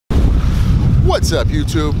What's up,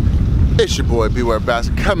 YouTube? It's your boy Bwear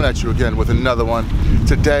Bassin coming at you again with another one.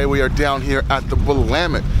 Today we are down here at the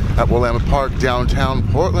Willamette at Willamette Park, downtown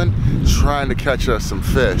Portland, trying to catch us some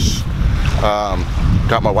fish.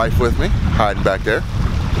 Got my wife with me, hiding back there.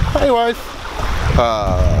 Hey, wife.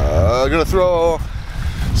 Gonna throw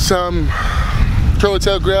some curly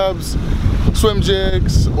tail grabs, swim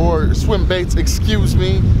jigs, or swim baits, excuse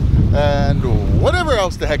me, and whatever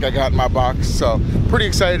else the heck I got in my box. So pretty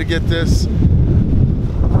excited to get this.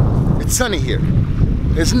 It's sunny here.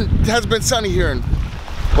 It hasn't been sunny here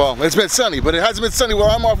well, it's been sunny, but it hasn't been sunny while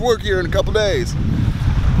I'm off work here in a couple days.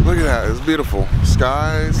 Look at that, it's beautiful.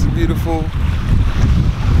 Skies, beautiful.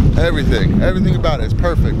 Everything about it is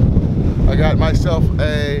perfect. I got myself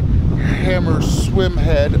a hammer swim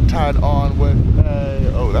head tied on with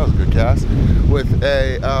a, oh, that was a good cast, with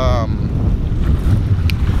a,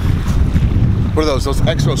 what are those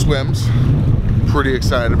Exo Swims. Pretty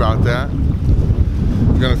excited about that.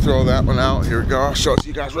 I'm gonna throw that one out. Here we go. I'll show it to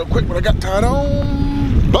you guys real quick what I got tied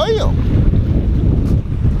on. Bam!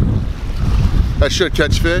 That should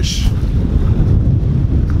catch fish.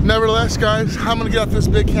 Nevertheless, guys, I'm gonna get off this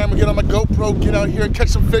big camera, get on my GoPro, get out here and catch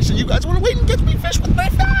some fish, and you guys wanna wait and catch me fish with my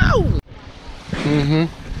phone?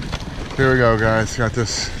 Here we go, guys. Got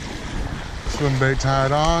this swim bait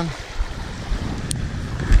tied on.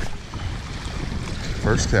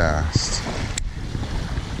 First cast.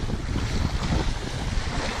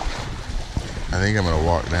 I think I'm gonna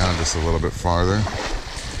walk down just a little bit farther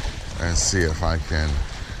and see if I can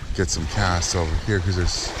get some casts over here,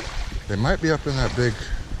 because they might be up in that big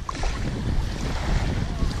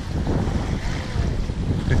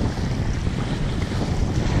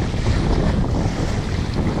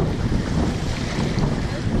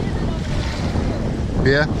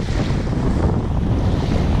yeah.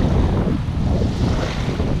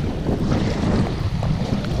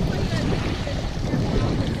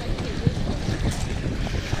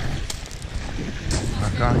 I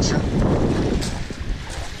gotcha.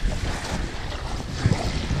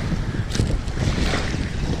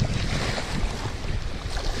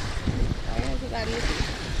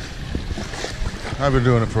 I've been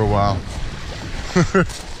doing it for a while.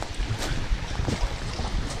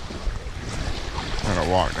 I'm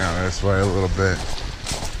gonna walk down this way a little bit.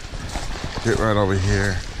 Get right over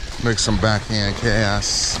here. Make some backhand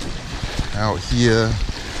casts out here.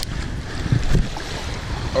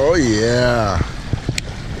 Oh yeah.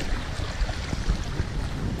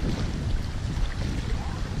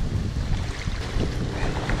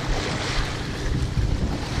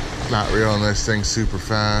 Not reeling this thing super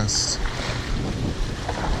fast.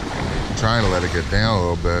 I'm trying to let it get down a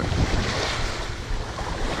little bit.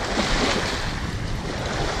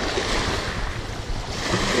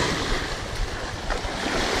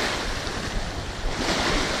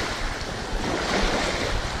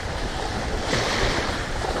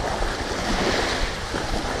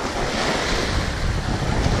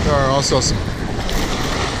 There are also some,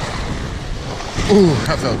 ooh,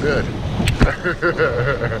 that felt good.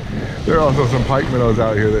 There are also some pike minnows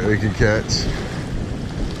out here that they can catch.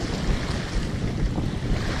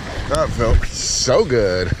 That felt so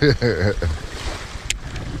good.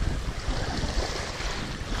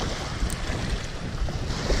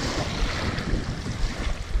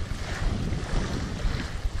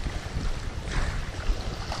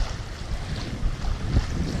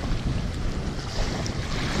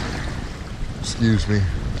 Excuse me.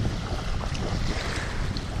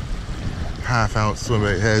 Half-ounce swim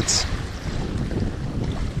bait heads.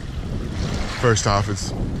 First off,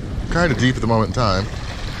 it's kind of deep at the moment in time.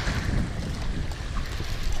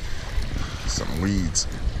 Some weeds.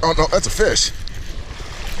 Oh no, that's a fish.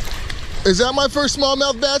 Is that my first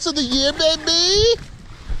smallmouth bass of the year, baby?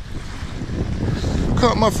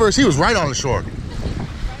 Caught my first. He was right on the shore.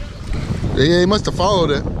 Yeah, he must have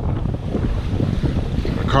followed it.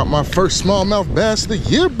 I caught my first smallmouth bass of the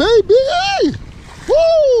year, baby!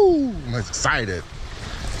 Woo! I'm excited.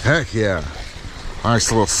 Heck yeah.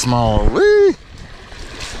 Nice little smallie.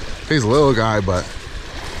 He's a little guy, but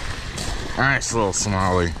nice little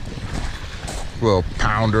smallie. Little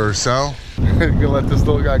pounder or so. Gonna let this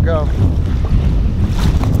little guy go.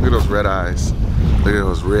 Look at those red eyes. Look at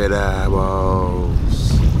those red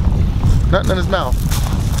eyeballs. Nothing in his mouth.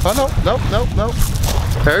 Oh no, no.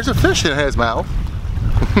 There's a fish in his mouth.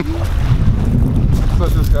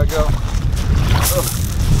 Let this guy go.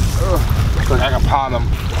 Look, I can pawn him.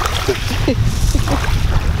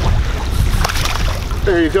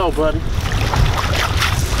 There you go, buddy.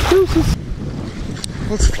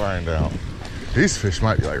 Let's find out. These fish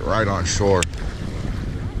might be like right on shore.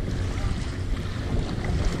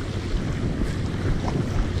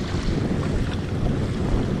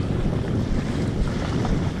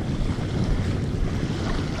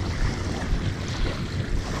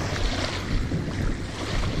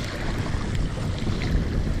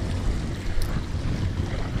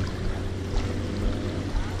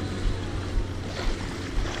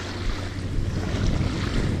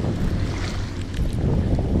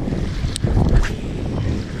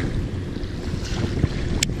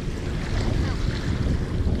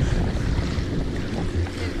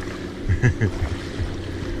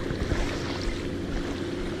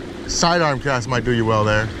 Sidearm cast might do you well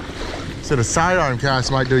there. Said a sidearm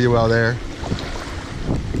cast might do you well there.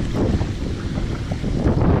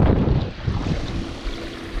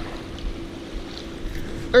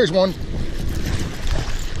 There's one.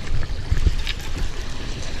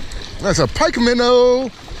 That's a pike minnow.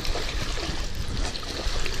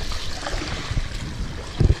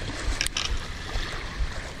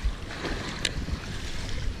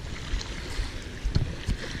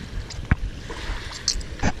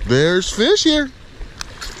 There's fish here.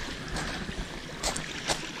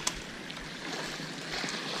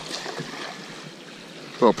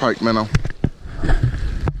 Little pike minnow.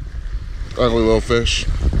 Ugly little fish.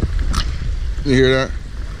 You hear that?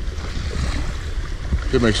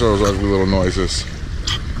 It makes all those ugly little noises.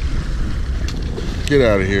 Get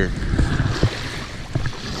out of here.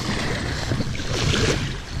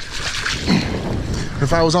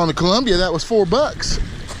 If I was on the Columbia, that was $4.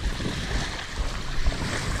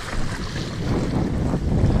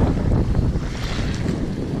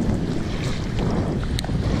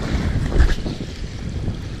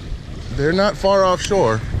 They're not far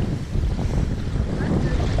offshore.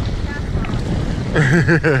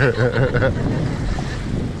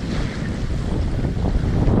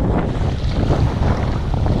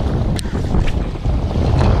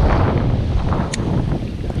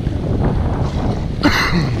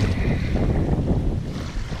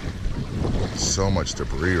 So much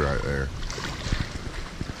debris right there.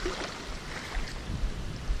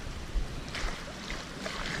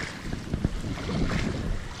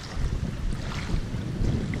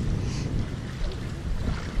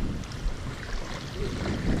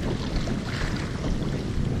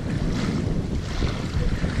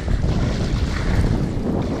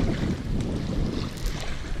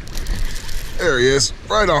 There he is,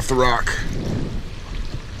 right off the rock.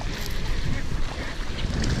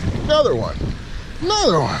 Another one.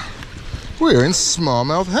 Another one. We're in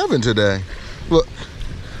smallmouth heaven today. Look,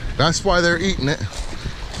 that's why they're eating it.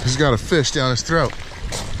 He's got a fish down his throat.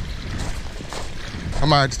 I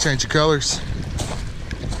might have to change the colors.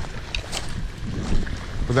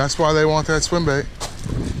 But that's why they want that swim bait.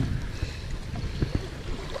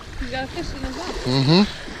 He's got a fish in his mouth.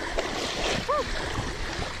 Mm-hmm.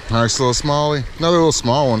 Nice little smallie. Another little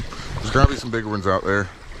small one. There's gotta be some bigger ones out there.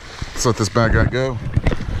 Let's let this bad guy go.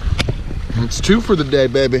 It's 2 for the day,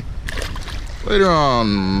 baby. Later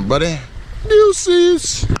on, buddy.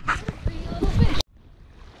 Deuces.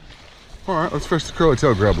 All right, let's fish the curly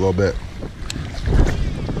tail grub a little bit.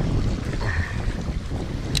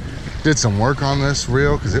 Did some work on this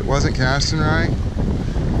reel because it wasn't casting right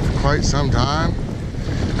for quite some time.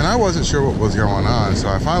 And I wasn't sure what was going on, so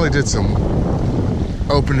I finally did some,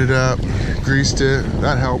 opened it up, greased it,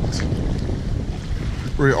 that helped.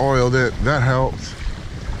 Re-oiled it, that helped.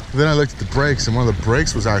 Then I looked at the brakes and one of the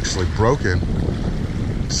brakes was actually broken.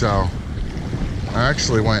 So I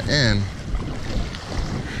actually went in,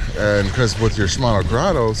 and because with your Shimano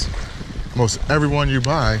Grottos, most everyone you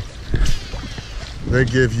buy, they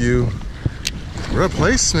give you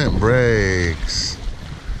replacement brakes,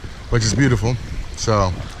 which is beautiful.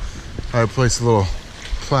 So I placed a little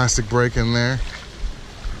plastic brake in there.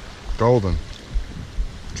 Golden.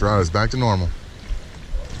 Dry is back to normal.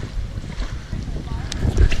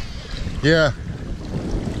 Yeah.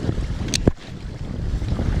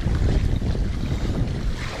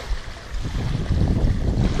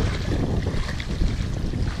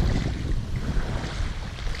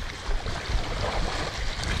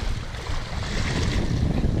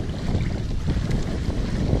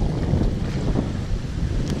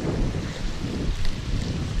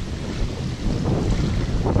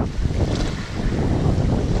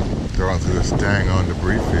 Going through this dang on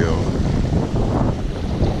debris field.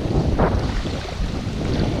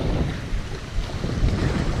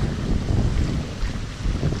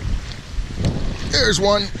 There's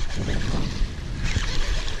one.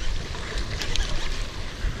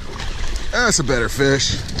 That's a better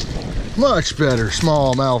fish. Much better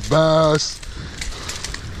smallmouth bass.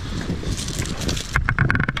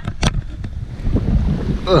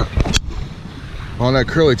 Ugh. On that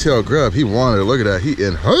curly tail grub, he wanted it. Look at that, he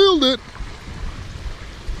inhaled it.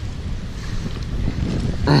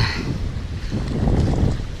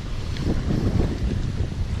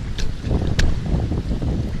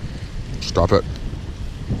 Stop it.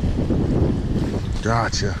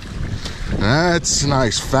 Gotcha. That's a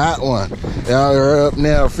nice fat one. Now they're up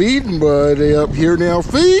now feeding, bud. They up here now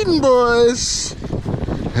feeding, boys.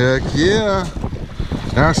 Heck yeah.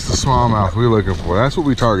 That's the smallmouth we're looking for. That's what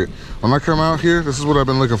we target. When I come out here, this is what I've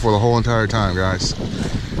been looking for the whole entire time, guys.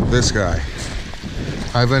 This guy.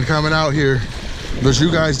 I've been coming out here, as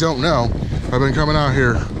you guys don't know, I've been coming out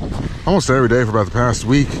here almost every day for about the past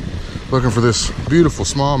week looking for this beautiful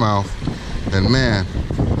smallmouth, and man,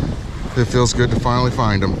 it feels good to finally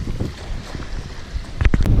find them.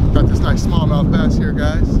 Got this nice smallmouth bass here,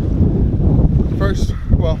 guys. First,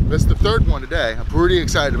 well, this is the third one today. I'm pretty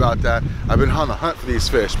excited about that. I've been on the hunt for these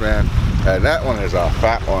fish, man, and that one is a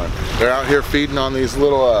fat one. They're out here feeding on these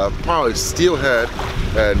little, probably steelhead,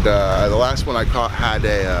 and the last one I caught had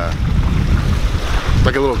a,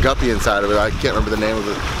 like a little guppy inside of it. I can't remember the name of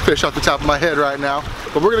the fish off the top of my head right now,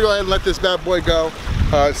 but we're gonna go ahead and let this bad boy go.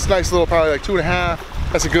 It's a nice little, probably like 2.5.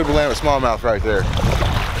 That's a good Willamette smallmouth right there.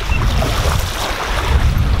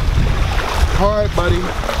 All right, buddy.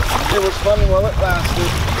 It was funny while it lasted.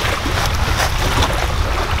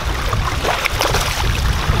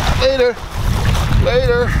 Later.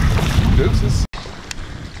 Later. Deuces.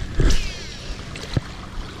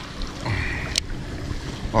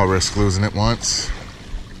 I'll risk losing it once.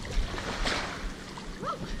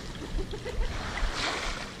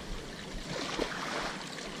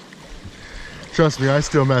 Trust me, I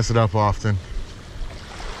still mess it up often.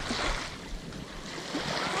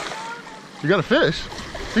 You got a fish?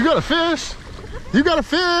 You got a fish? You got a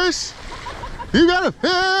fish? You got a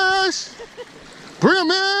fish? Bring him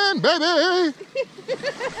in, baby!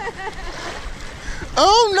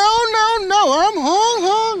 Oh, no, I'm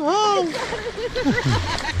home.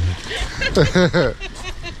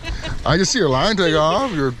 I just see your line take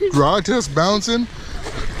off, your rod test bouncing.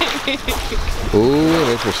 Oh,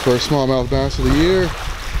 that's your first smallmouth bass of the year.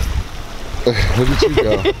 Look at you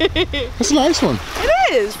go. That's a nice one.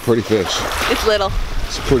 It is. It's a pretty fish. It's little.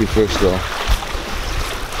 It's a pretty fish, though.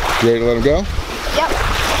 You ready to let him go? Yep.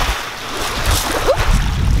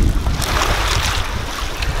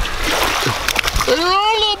 There you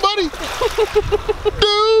are, little buddy.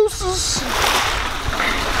 Deuces.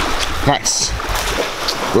 Nice.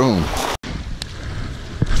 Boom.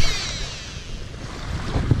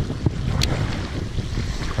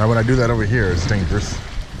 Now, when I do that over here, it's dangerous.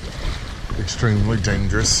 Extremely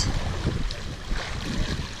dangerous.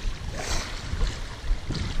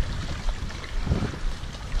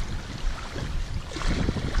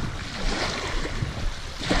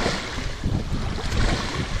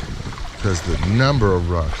 Because the number of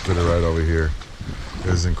rocks that are right over here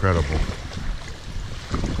is incredible.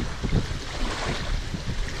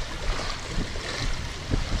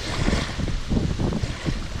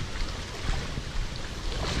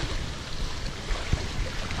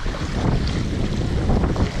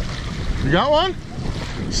 You got one?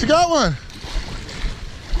 She got one.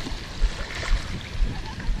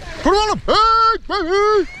 Put him on a pig,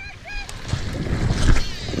 baby.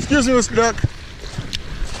 Excuse me, Mr. Duck.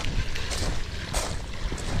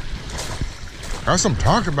 That's what I'm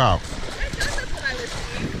talking about. I thought that's what I was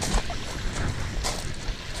seeing.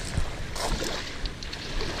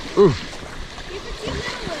 Ooh. He's a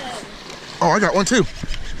cute little one. Oh, I got one too.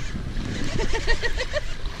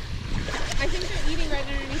 I think they're eating right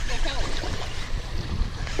underneath the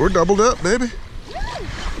couch. We're doubled up, baby.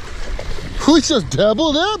 Woo! We just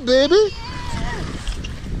doubled up, baby.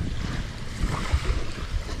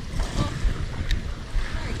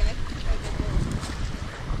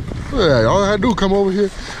 Yeah, all I had to do, come over here,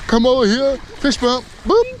 fish bump,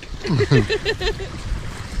 boop.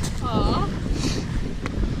 Aww.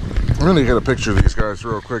 I'm gonna get a picture of these guys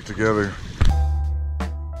real quick together.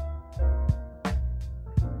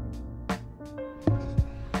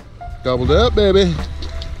 Doubled up, baby.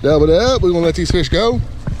 Doubled up. We're gonna let these fish go.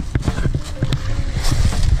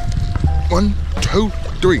 1, 2,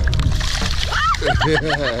 3.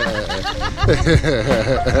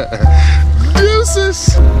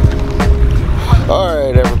 Deuces. All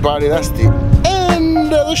right, everybody, that's the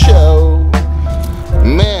end of the show.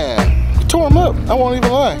 Man, we tore them up. I won't even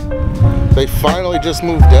lie. They finally just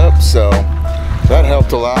moved up, so that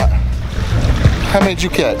helped a lot. How many did you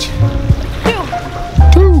catch?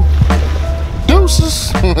 2.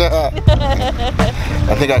 Deuces. I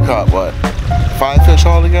think I caught, what, 5 fish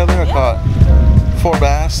altogether? I caught 4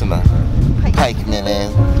 bass and a pike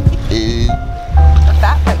minnow. A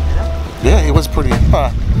fat pike minnow. Yeah, he was pretty,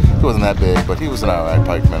 he wasn't that big, but he was an alright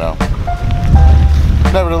pike minnow.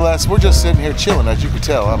 Nevertheless, we're just sitting here chilling, as you can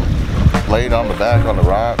tell. I'm laid on the back on the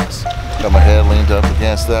rocks. Got my head leaned up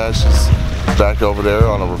against that. She's back over there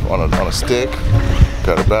on a stick.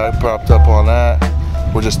 Got her back propped up on that.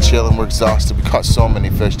 We're just chilling. We're exhausted. We caught so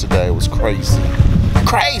many fish today. It was crazy.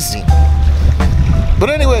 Crazy!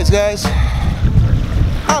 But anyways, guys,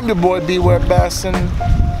 I'm your boy Bwear Bassin.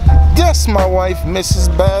 That's my wife, Mrs.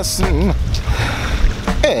 Bassin.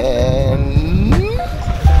 And